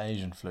then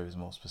Asian flu is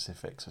more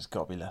specific, so it's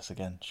got to be less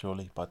again,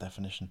 surely, by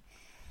definition.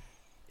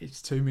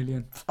 it's 2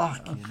 million.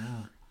 Fucking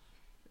hell.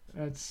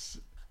 That's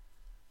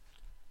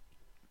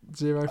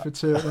 0 for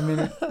 2 at the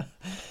minute.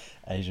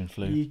 Asian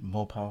flu,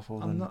 more powerful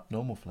than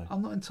normal flu.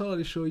 I'm not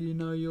entirely sure you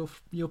know your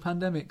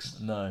pandemics.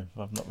 No,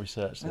 I've not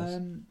researched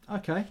this.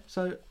 Okay,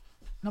 so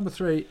number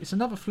 3, it's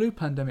another flu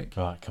pandemic,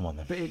 Right, come on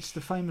then. but it's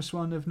the famous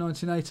one of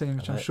 1918,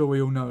 which I'm They- sure we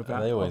all know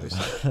about. They always,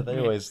 obviously. they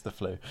always the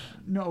flu.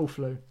 Not all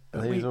flu.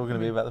 Are these all going to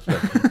be about the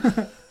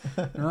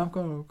flu? No, I've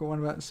got one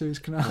about the Suez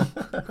Canal.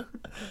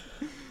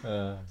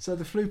 So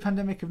the flu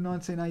pandemic of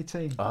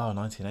 1918.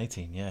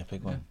 1918, yeah,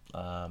 big one.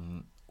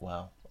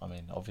 Wow, I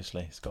mean,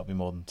 obviously, it's got to be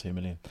more than 2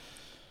 million.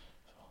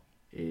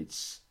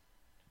 It's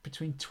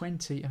between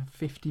 20 and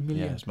 50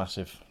 million. Yeah, it's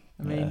massive.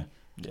 I mean,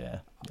 yeah,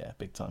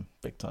 big time.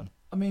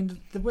 I mean,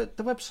 the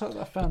website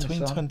that I found Between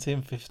this on, 20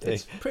 and 50.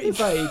 it's pretty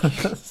vague.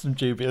 Some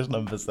dubious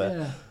numbers there.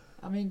 Yeah,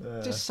 I mean,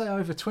 just say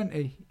over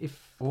 20.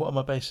 If What am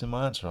I basing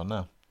my answer on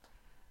now?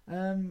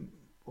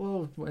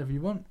 well, whatever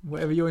you want,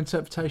 whatever your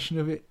interpretation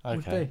of it would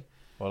Okay. be.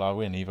 Well, I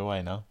win either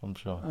way now, I'm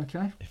sure.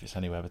 Okay. If it's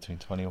anywhere between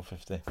 20 or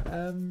 50.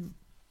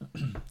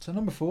 So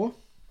number 4,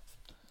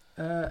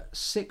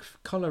 sixth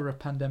cholera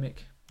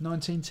pandemic,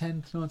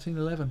 1910 to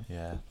 1911.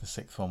 Yeah, the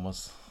 6th one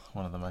was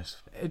one of the most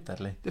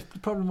deadly. The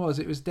problem was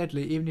it was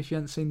deadly even if you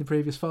hadn't seen the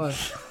previous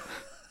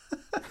 5.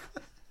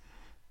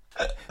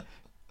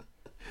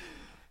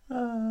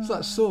 It's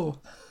like Saw.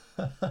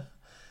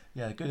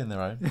 Yeah, good in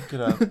their own.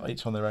 Good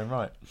each on their own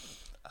right.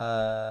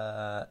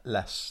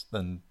 Less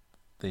than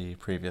the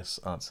previous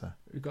answer.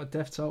 We've got a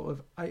death toll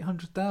of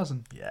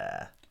 800,000.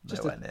 Yeah,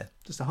 Just nowhere near.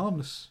 Just a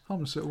harmless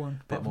little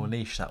one. Bit more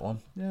niche, that one.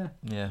 Yeah.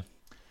 Yeah.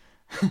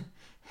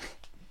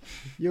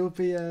 You'll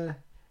be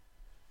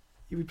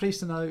pleased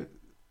to know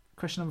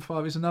question number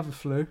 5 is another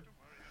flu,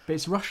 but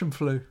it's Russian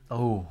flu.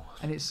 Oh.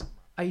 And it's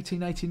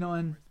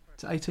 1889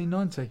 to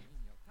 1890.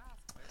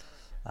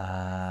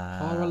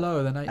 Higher or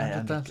lower than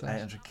 800,000?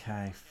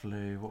 800k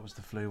flu. What was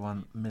the flu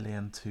one? 1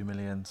 million, 2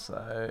 million.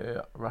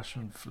 So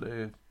Russian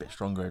flu, a bit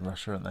stronger in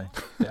Russia, aren't they? A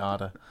bit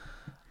harder.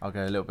 I'll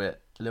go a little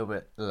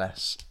bit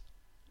less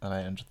than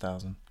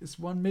 800,000. It's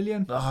 1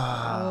 million.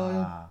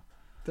 Ah.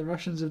 The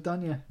Russians have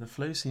done you. The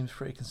flu seems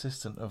pretty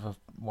consistent of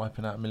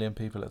wiping out 1 million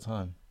people at a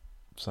time.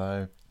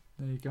 So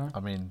There you go.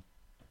 I mean,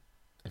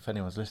 if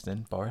anyone's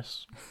listening,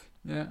 Boris,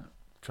 Yeah.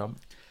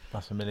 Trump,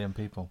 that's 1 million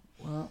people.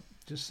 Well,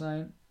 just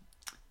saying.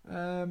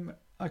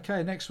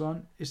 Okay, next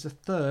one is the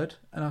third,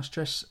 and I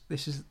stress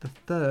this is the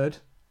third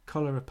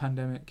cholera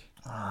pandemic.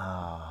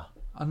 Ah,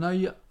 I know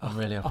you. I'm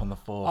really up on the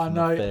fourth I and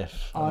know- the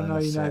fifth. I and know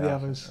then you know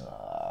the sixth.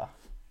 others.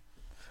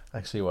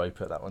 I see why you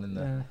put that one in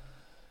there.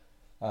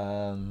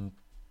 Yeah.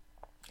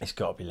 It's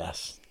got to be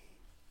less.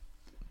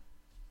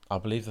 I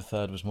believe the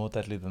third was more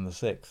deadly than the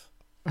sixth,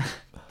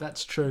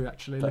 That's true,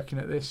 actually. But- looking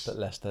at this, but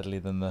less deadly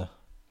than the.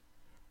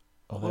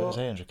 Although it was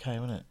Well- 800k,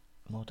 wasn't it?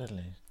 More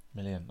deadly,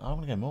 million. I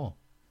want to go more.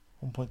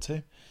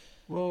 1.2.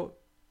 well,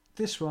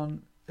 this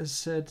one has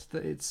said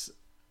that it's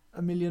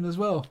 1 million as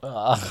well,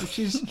 which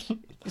is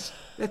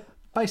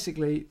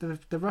basically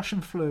the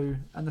Russian flu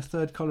and the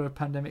third cholera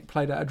pandemic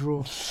played out a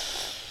draw.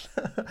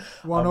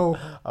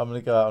 1-1. I'm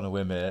going to go out on a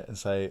whim here and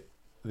say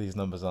these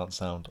numbers aren't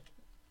sound.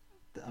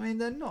 I mean,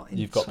 they're not.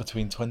 You've got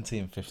between 20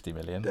 and 50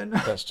 million. They're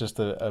not- That's just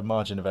a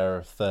margin of error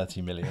of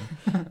 30 million.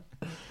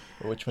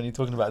 Which, when you're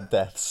talking about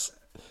deaths,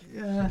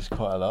 Yeah, is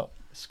quite a lot.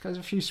 there's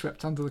a few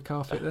swept under the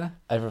carpet there.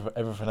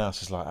 Everything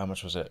else is like, how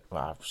much was it?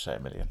 Well, I'd say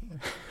 1 million.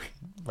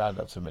 Round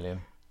up to 1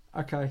 million.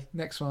 Okay,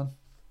 next one.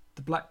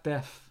 The Black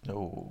Death,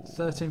 Oh,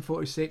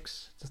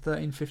 1346 to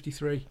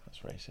 1353. that's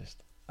racist.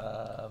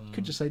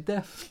 Could just say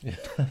death.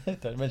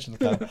 Don't mention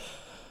the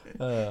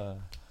car.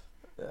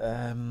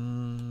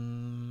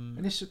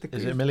 And this Is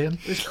it 1 million?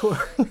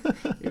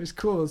 it was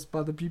caused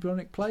by the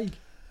bubonic plague.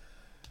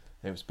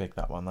 It was big,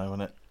 that one, though,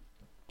 wasn't it?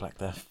 Black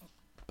Death.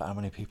 But how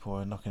many people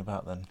were knocking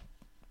about then?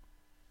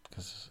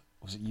 Because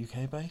was it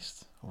UK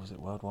based or was it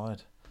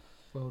worldwide?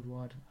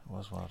 Worldwide. It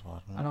was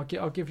worldwide. And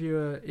I'll give you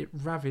it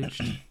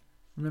ravaged.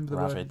 Remember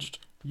the Ravaged.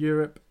 word?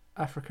 Europe,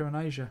 Africa, and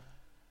Asia.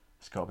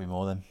 It's got to be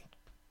more than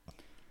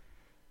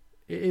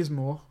It is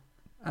more.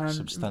 And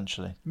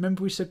substantially.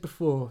 remember we said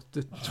before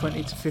the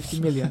 20 to 50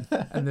 million,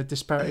 and the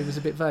disparity was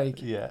a bit vague.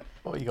 Yeah.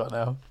 What you got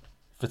now?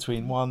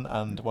 Between 1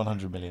 and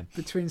 100 million.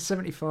 Between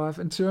 75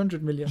 and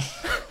 200 million.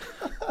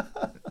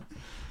 A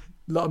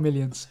lot of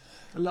millions.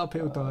 A lot of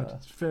people died.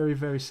 It's very,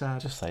 very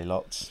sad. Just say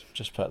lots.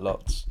 Just put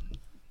lots.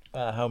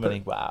 How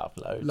many? Wow,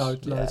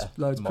 loads.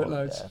 Loads. More, Put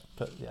loads.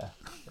 Yeah,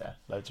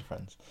 loads of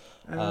friends.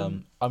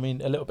 Um, I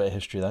mean, a little bit of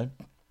history though.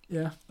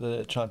 yeah.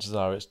 The chances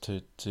are it's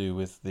to do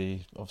with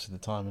obviously the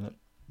time in it.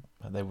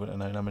 They wouldn't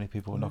have known how many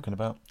people were Mm. knocking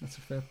about. That's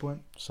a fair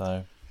point.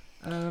 So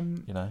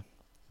All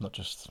not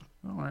just.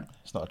 right.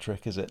 It's not a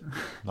trick, is it?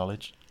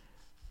 Knowledge.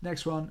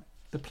 Next one,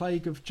 the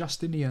plague of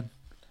Justinian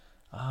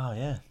Ah,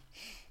 yeah.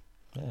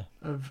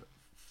 of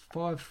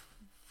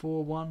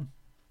 541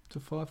 to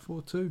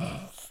 542.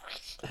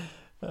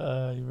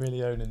 You're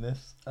really owning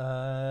this.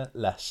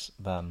 Less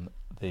than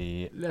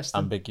the Less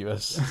than.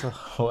 ambiguous,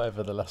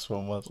 whatever the last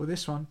one was. Well,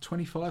 this one,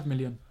 25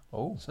 million.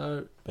 Oh,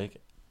 So big.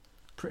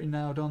 pretty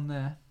nailed on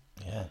there.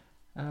 Yeah.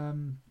 I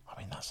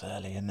mean, that's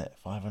early, isn't it?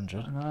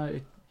 500. I know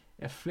it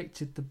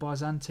afflicted the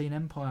Byzantine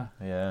Empire.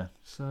 Yeah.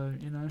 So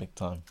Big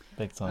time.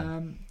 Big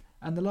time.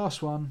 And the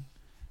last one,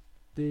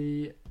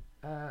 the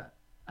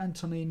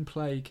Antonine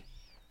Plague,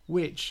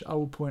 which I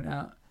will point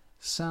out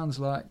sounds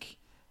like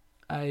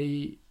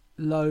a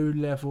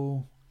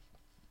low-level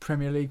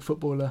Premier League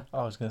footballer.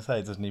 I was going to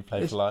say, doesn't he play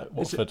It's- for like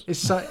Watford?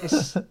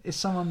 It's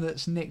someone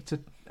that's nicked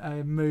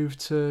a move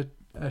to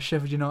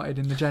Sheffield United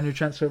in the January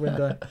transfer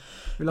window.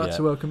 We'd like Yeah.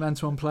 to welcome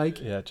Antoine Plague.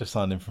 Yeah, just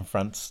signed him from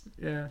France.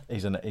 Yeah.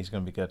 He's going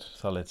to be good.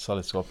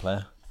 Solid squad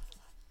player.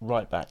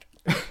 Right back.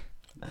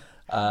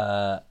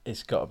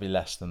 It's got to be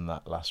less than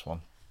that last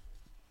one.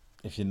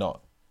 If you're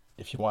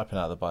wiping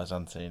out the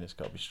Byzantine, it's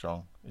got to be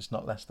strong. It's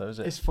not less though, is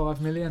it? It's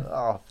 5 million.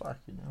 Oh,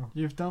 fucking hell.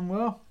 You've done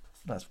well.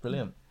 That's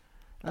brilliant.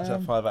 Is that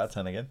Um, 5 out of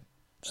 10 again?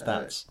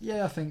 Stats.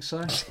 Yeah, I think so.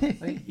 I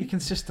think you're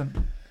consistent.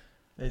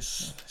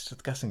 It's just a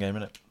guessing game,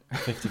 isn't it?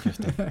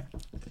 50-50.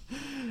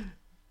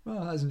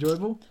 Well, that was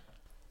enjoyable.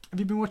 Have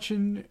you been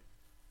watching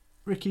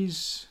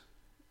Ricky's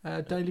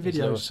daily Is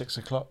there a videos? 6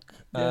 o'clock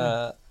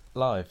Yeah.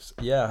 lives?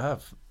 Yeah, I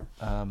have.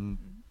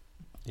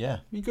 Yeah,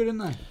 You good,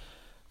 aren't they?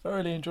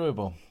 thoroughly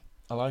enjoyable.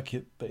 I like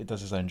it that he does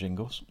his own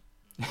jingles.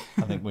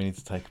 I think we need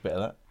to take a bit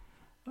of that.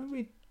 I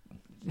mean,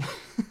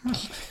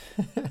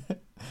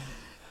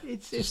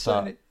 it's Start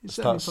certainly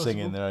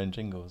singing possible. their own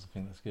jingles. I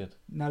think that's good.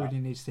 Nobody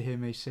needs to hear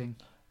me sing.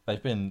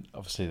 They've been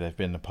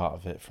a part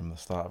of it from the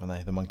start, haven't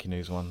they? The Monkey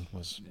News one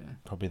was Yeah.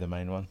 probably the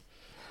main one.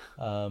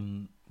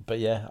 But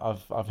yeah,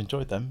 I've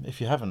enjoyed them. If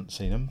you haven't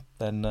seen them,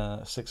 then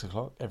 6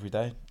 o'clock every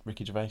day.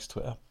 Ricky Gervais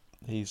Twitter.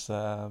 He's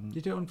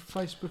You do it on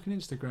Facebook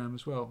and Instagram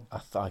as well.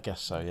 I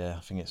guess so. Yeah, I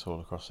think it's all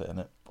across it, isn't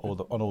it?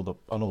 On all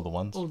the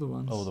ones, All the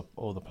ones.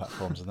 all the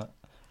platforms and that,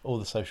 all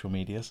the social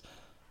medias.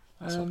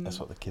 That's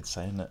what the kids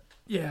say, isn't it?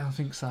 Yeah, I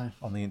think so.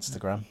 On the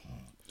Instagram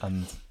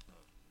and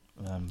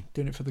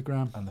Doing it for the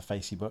gram. and the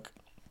Facebook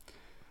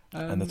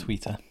and the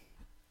Twitter.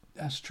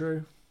 That's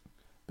true.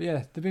 But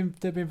yeah, they've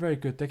been very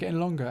good. They're getting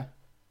longer.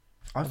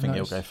 I think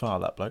he'll go far.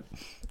 That bloke.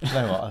 Do you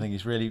know what? I think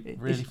he's really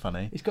He's-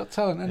 funny. He's got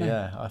talent, hasn't he?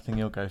 Yeah, I think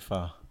he'll go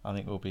far. I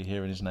think we'll be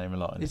hearing his name a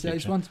lot in the He's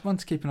future. one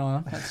to keep an eye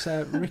on. That's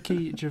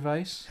Ricky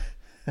Gervais.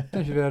 Don't know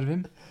if you've heard of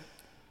him.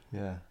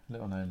 Yeah,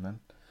 little known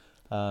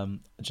man.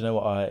 Do you know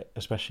what I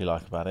especially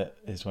like about it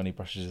is when he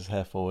brushes his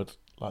hair forward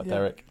like Yeah.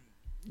 Derek,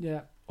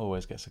 Yeah.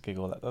 Always gets a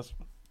giggle, that does.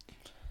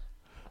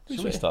 Is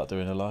Should we it? start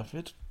doing a live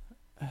vid?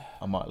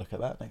 I might look at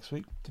that next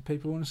week. Do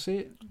people want to see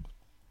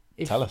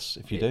it? Tell us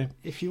if you do.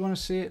 If you want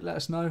to see it, let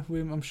us know.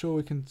 I'm sure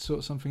we can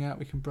sort something out.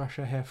 We can brush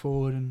our hair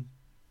forward and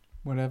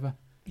whatever.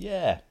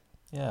 Yeah.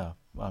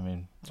 I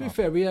mean, To be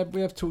fair, we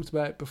have talked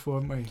about it before,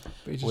 haven't we?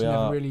 But it just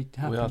never really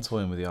happened. we are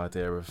toying with the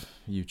idea of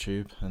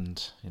YouTube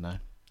and, you know,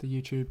 The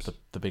YouTubes.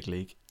 the big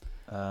league.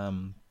 But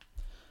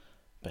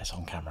it's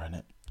on camera,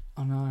 innit?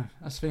 I know.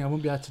 That's the thing. I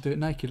wouldn't be able to do it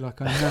naked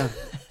like I am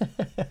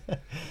now.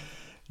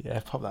 Yeah,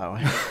 pop that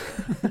away.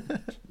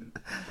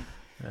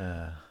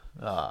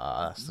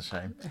 That's the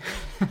shame.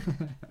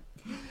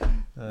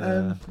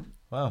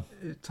 Well,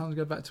 It's time to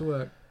go back to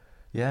work.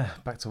 yeah,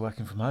 back to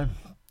working from home.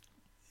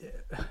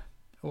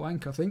 Or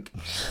wank, I think.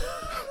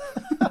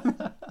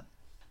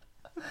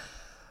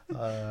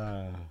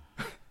 Uh,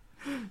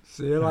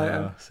 See you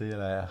later. See you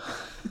later.